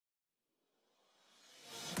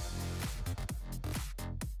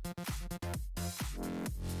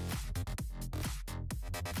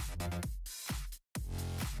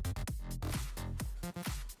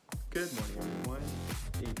Good morning, everyone.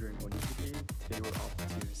 It's Adrian Onigiri. Today we're off to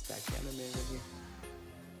SacAnime with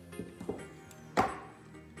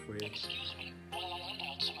Excuse me, while I lend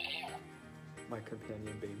out some air. my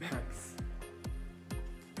companion Baymax.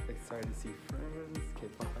 Excited to see friends,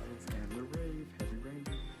 K-pop idols, and the Rave,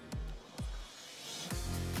 Heavygrinder.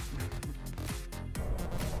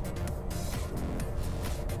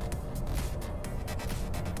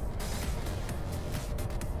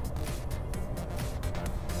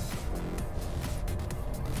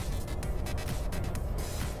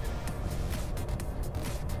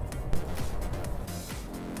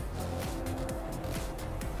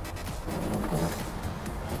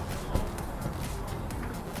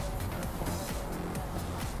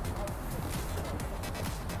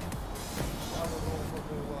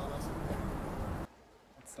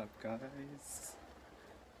 What's up, guys?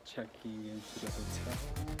 Checking into the hotel.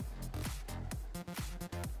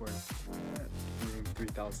 Where's that? Room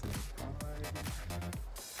 3005.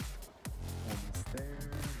 Almost there.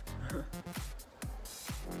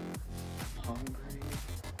 I'm hungry.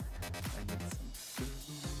 I need some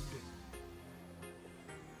food.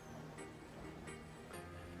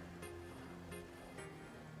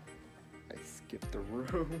 I skipped the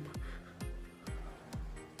room.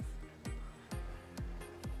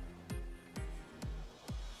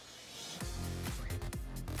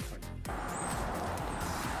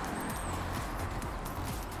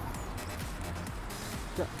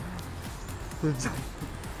 There's a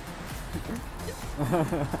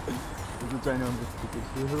ginormous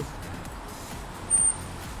Pikachu.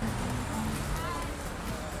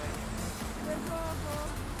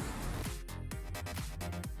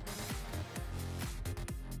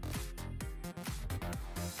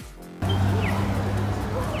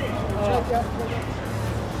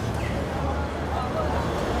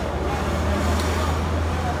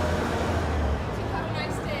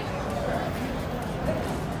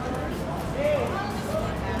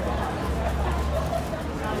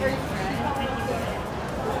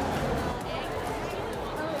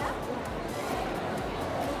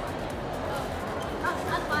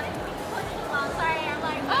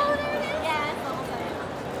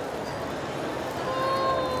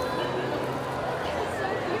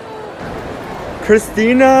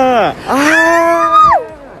 Christina! Ah!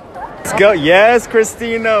 Let's go. Yes,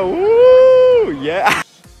 Christina. Woo! Yeah.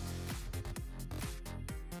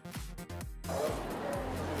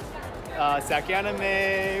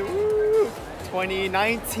 SacAnime. Woo!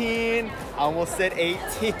 2019. I almost said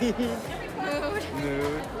 18. Mood.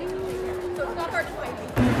 So it's not hard to find me.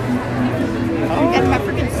 Get my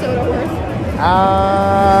freaking soda worth.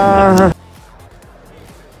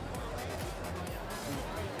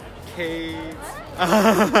 Kate.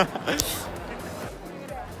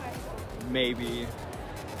 Maybe.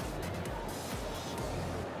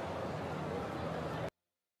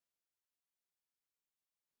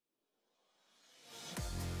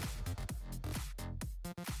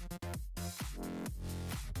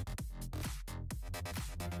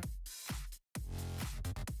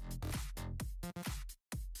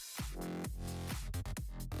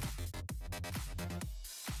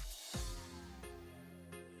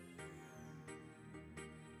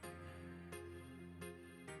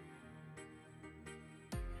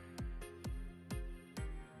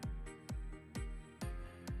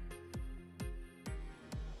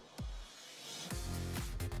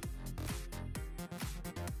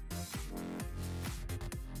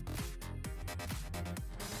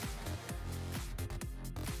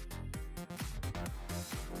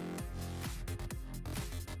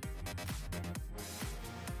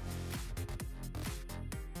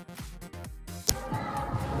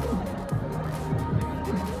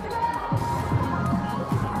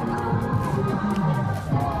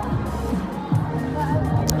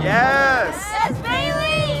 Yes! Yes,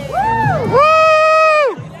 Bailey! Woo!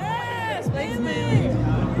 Yes, Bailey!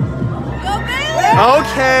 Go, Bailey!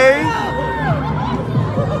 Okay.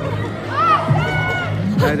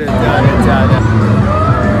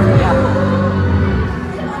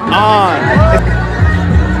 On.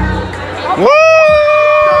 Woo!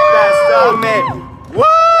 The best of me. Woo!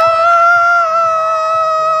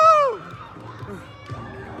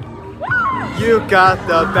 You got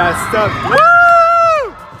the best of me.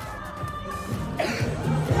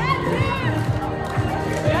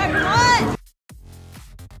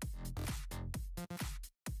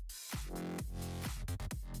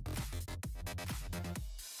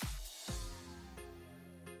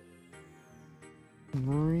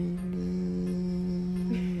 Really?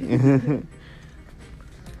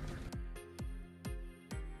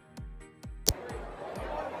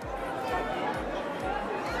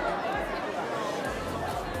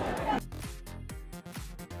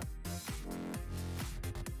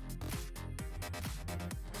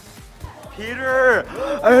 Peter!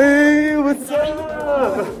 Hey, what's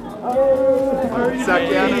up?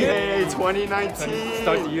 SacAnime 2019.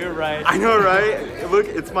 Start the year right. I know, right? Look,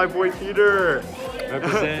 it's my boy Peter.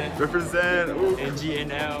 Represent. Represent. Ooh.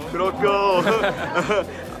 NGNL. Kuroko.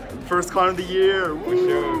 First con of the year. For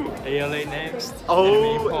sure. ALA next.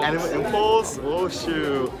 Oh, Anime Anime Impulse. Oh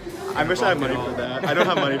shoot. I wish I had money for that. I don't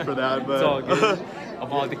have money for that, but It's all good.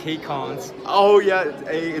 About the K-cons. Oh yeah,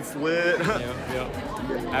 hey, it's lit. Yep.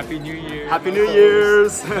 Happy New Year. Happy New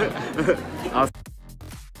Year's.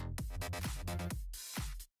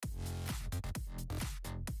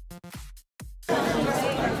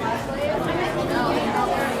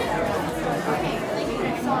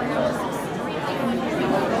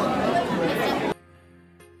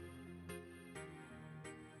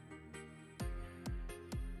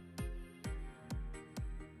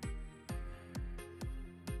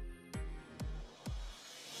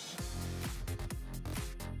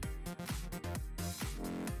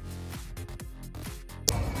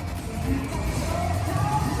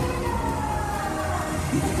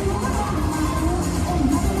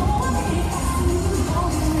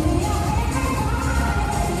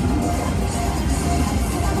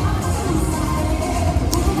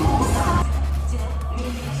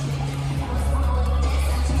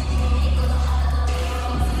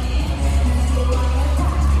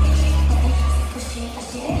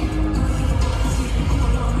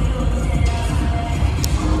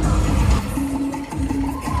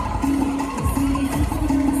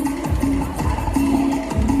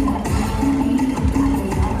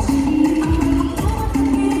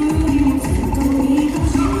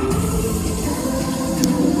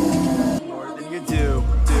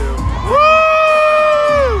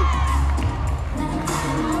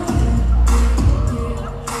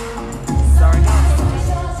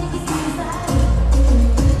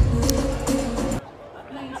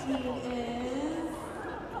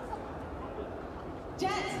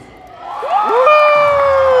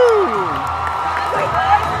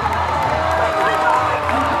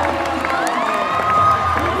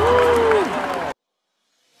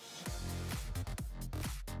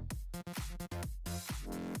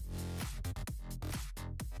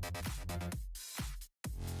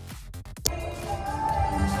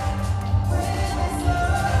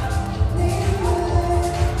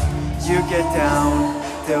 You get down,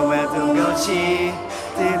 the weather go chi,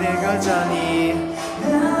 didn't go Johnny.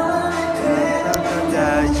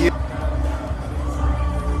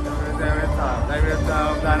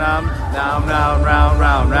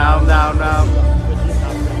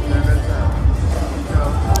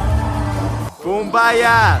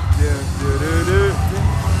 Boombaya!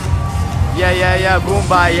 Yeah,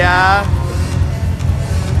 boombaya!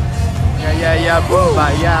 Yeah,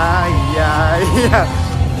 boombaya!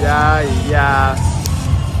 Yeah.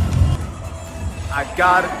 I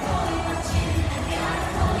got it.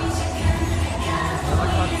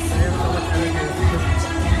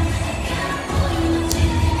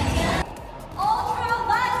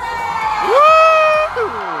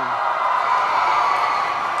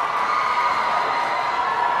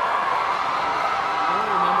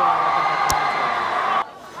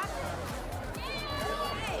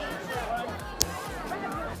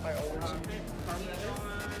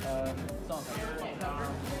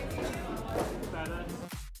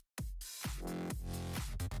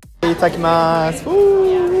 Itakimasu.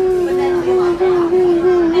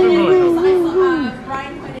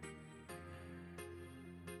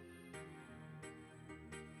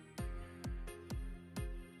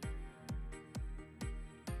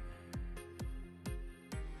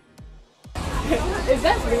 Is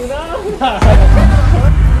that Luna?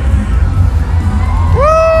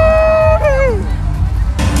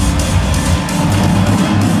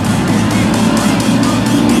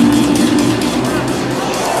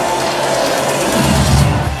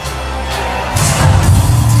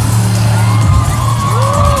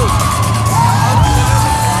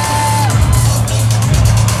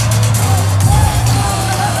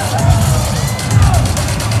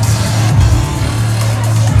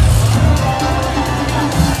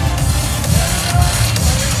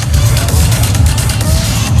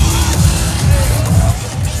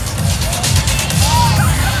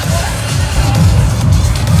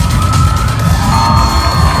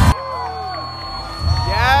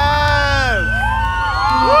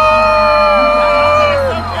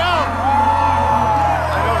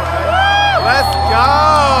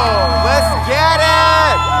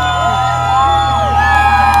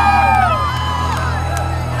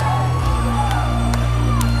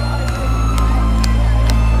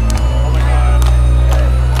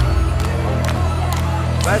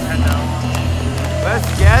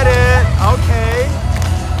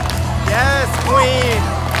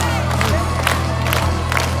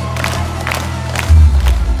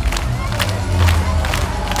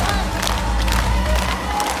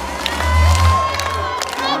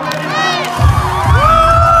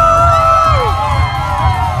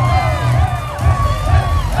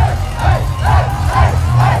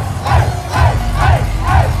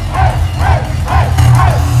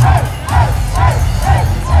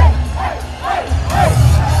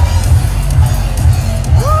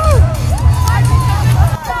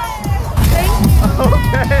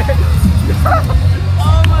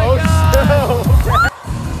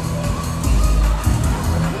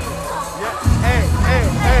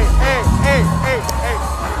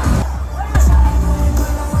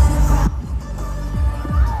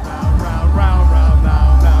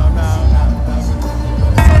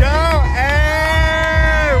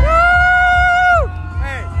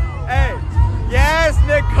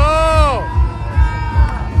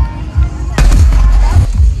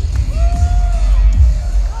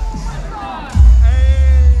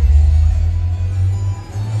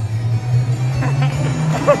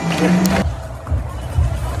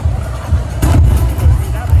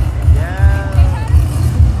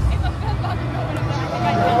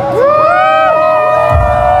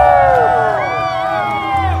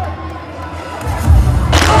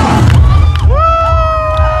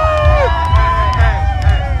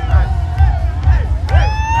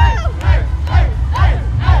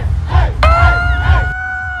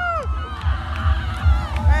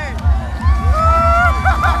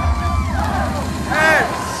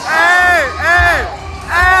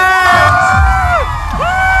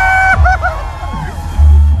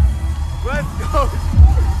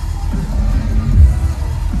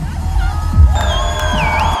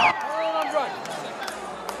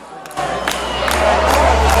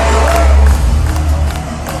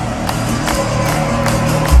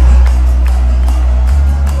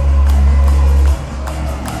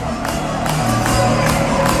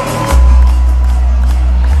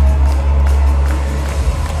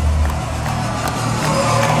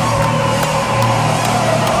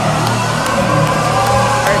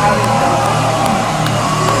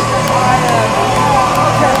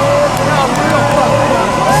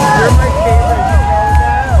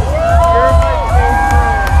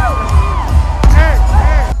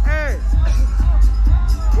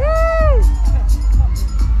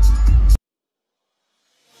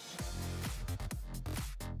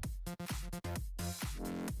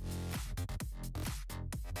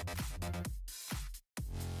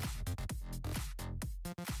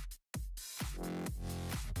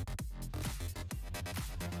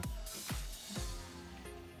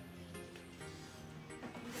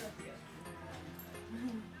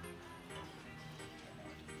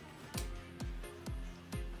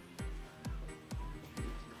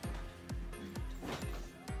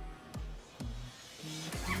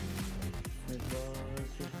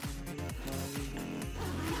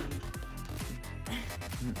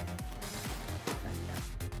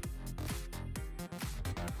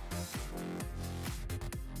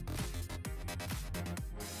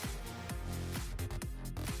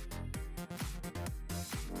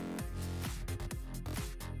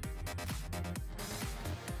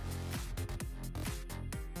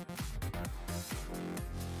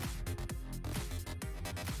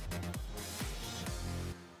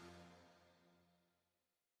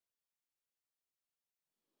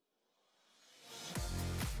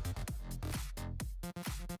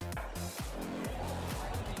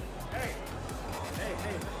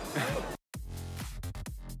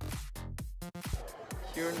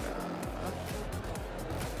 You're not.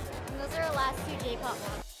 And those are our last two J-pop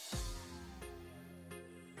ones.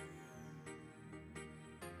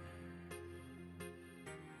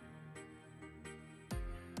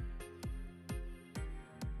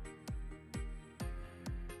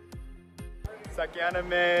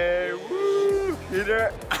 SacAnime! Woo!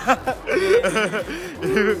 Peter!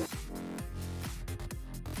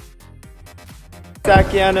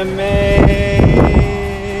 SacAnime!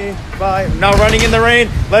 Bye. Now running in the rain.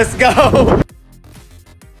 Let's go!